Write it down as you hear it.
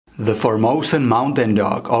The Formosan Mountain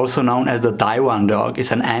Dog, also known as the Taiwan Dog,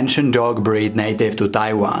 is an ancient dog breed native to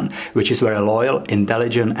Taiwan, which is very loyal,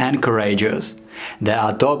 intelligent and courageous. There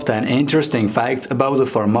are top 10 interesting facts about the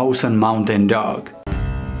Formosan Mountain Dog.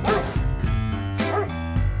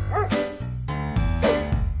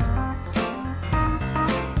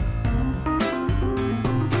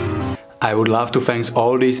 I would love to thank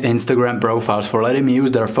all these Instagram profiles for letting me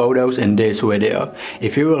use their photos in this video.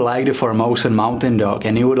 If you will like the Formosan Mountain Dog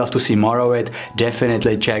and you would love to see more of it,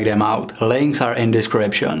 definitely check them out. Links are in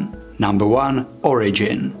description. Number 1.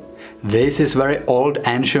 Origin. This is very old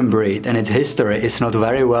ancient breed and its history is not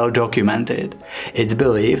very well documented. It's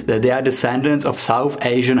believed that they are descendants of South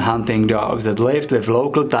Asian hunting dogs that lived with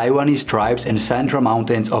local Taiwanese tribes in central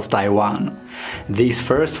mountains of Taiwan. These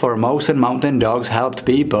first Formosan mountain dogs helped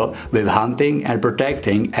people with hunting and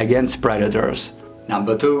protecting against predators.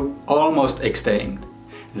 Number 2. Almost extinct.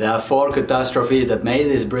 There are 4 catastrophes that made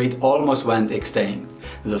this breed almost went extinct.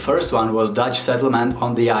 The first one was Dutch settlement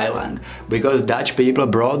on the island, because Dutch people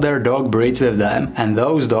brought their dog breeds with them and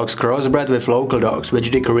those dogs crossbred with local dogs,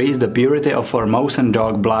 which decreased the purity of Formosan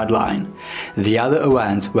dog bloodline. The other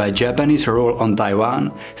events were Japanese rule on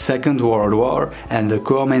Taiwan, Second World War and the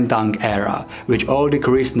Kuomintang era, which all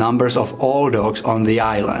decreased numbers of all dogs on the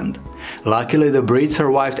island. Luckily the breed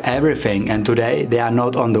survived everything and today they are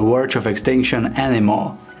not on the verge of extinction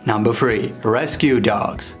anymore. Number 3. Rescue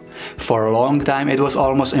dogs. For a long time it was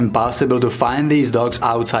almost impossible to find these dogs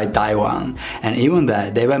outside Taiwan, and even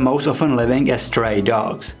that they were most often living as stray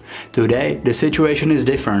dogs. Today the situation is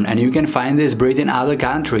different and you can find this breed in other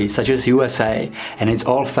countries such as USA, and it's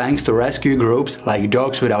all thanks to rescue groups like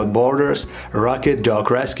Dogs Without Borders,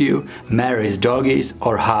 Rocadog Rescue, Mary's Doggies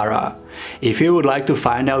or Hara. If you would like to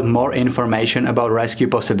find out more information about rescue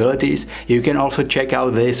possibilities, you can also check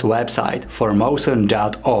out this website,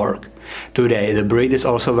 formosan.org. Today the breed is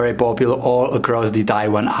also very popular all across the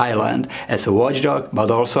Taiwan island as a watchdog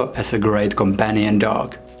but also as a great companion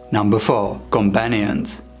dog. Number 4.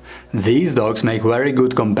 Companions. These dogs make very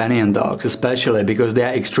good companion dogs, especially because they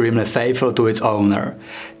are extremely faithful to its owner.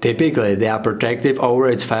 Typically they are protective over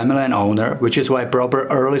its family and owner, which is why proper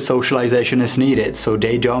early socialization is needed so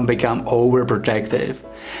they don't become overprotective.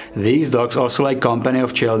 These dogs also like company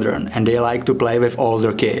of children and they like to play with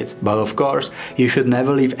older kids, but of course you should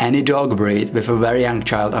never leave any dog breed with a very young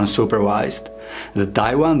child unsupervised. The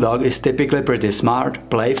Taiwan dog is typically pretty smart,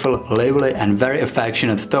 playful, lively and very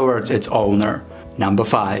affectionate towards its owner. Number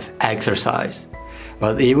 5. Exercise.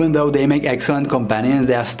 But even though they make excellent companions,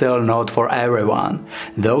 they are still not for everyone.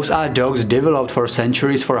 Those are dogs developed for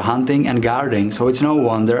centuries for hunting and guarding, so it's no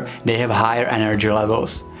wonder they have higher energy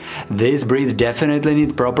levels. This breed definitely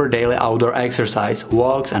need proper daily outdoor exercise,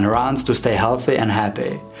 walks and runs to stay healthy and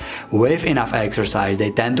happy. With enough exercise,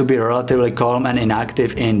 they tend to be relatively calm and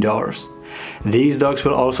inactive indoors. These dogs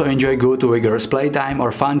will also enjoy good vigorous playtime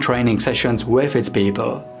or fun training sessions with its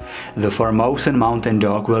people. The Formosan Mountain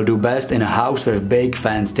Dog will do best in a house with big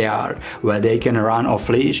fenced yard, where they can run off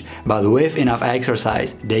leash, but with enough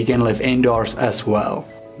exercise they can live indoors as well.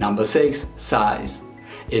 Number 6. Size.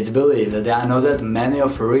 It's believed that there are not that many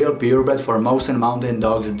of real purebred Formosan Mountain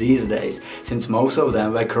Dogs these days, since most of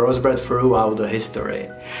them were crossbred throughout the history.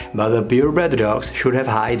 But the purebred dogs should have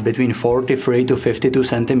height between 43 to 52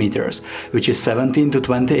 centimeters, which is 17 to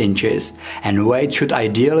 20 inches, and weight should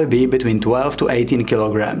ideally be between 12 to 18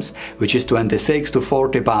 kilograms, which is 26 to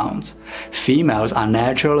 40 pounds. Females are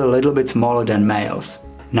naturally a little bit smaller than males.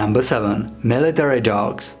 Number 7. Military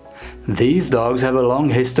dogs. These dogs have a long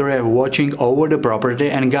history of watching over the property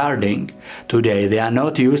and guarding. Today they are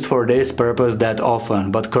not used for this purpose that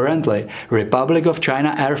often, but currently Republic of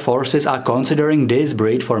China Air Forces are considering this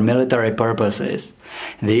breed for military purposes.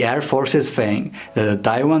 The Air Forces think that the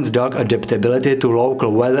Taiwan's dog adaptability to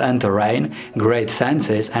local weather and terrain, great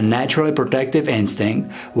senses and naturally protective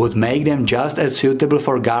instinct would make them just as suitable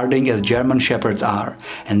for guarding as German Shepherds are,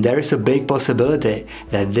 and there is a big possibility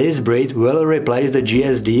that this breed will replace the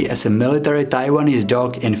GSD as a military Taiwanese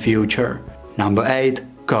dog in future. Number 8.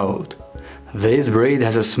 Coat. This breed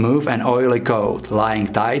has a smooth and oily coat, lying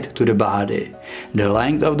tight to the body. The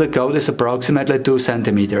length of the coat is approximately 2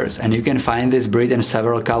 centimeters, and you can find this breed in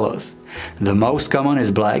several colors. The most common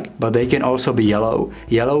is black, but they can also be yellow,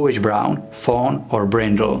 yellowish brown, fawn or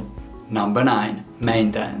brindle. Number 9.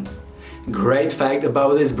 Maintains. Great fact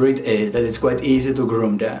about this breed is that it's quite easy to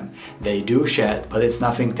groom them. They do shed, but it's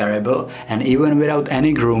nothing terrible, and even without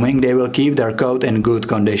any grooming they will keep their coat in good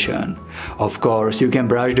condition. Of course, you can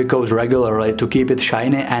brush the coat regularly to keep it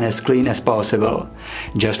shiny and as clean as possible.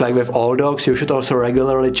 Just like with all dogs, you should also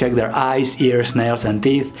regularly check their eyes, ears, nails and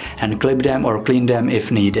teeth and clip them or clean them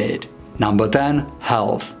if needed. Number 10.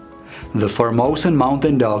 Health. The Formosan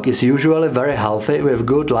Mountain Dog is usually very healthy with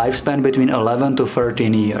good lifespan between 11 to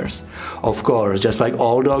 13 years. Of course, just like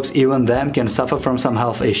all dogs, even them can suffer from some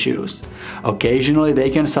health issues. Occasionally they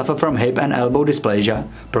can suffer from hip and elbow dysplasia,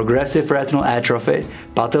 progressive retinal atrophy,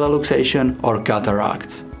 patellar luxation or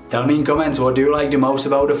cataracts. Tell me in comments what do you like the most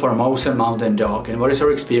about the Formosan Mountain Dog and what is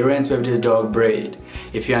your experience with this dog breed.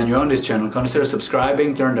 If you are new on this channel, consider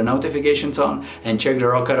subscribing, turn the notifications on and check the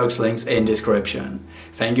Rocadog's links in description.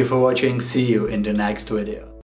 Thank you for watching, see you in the next video.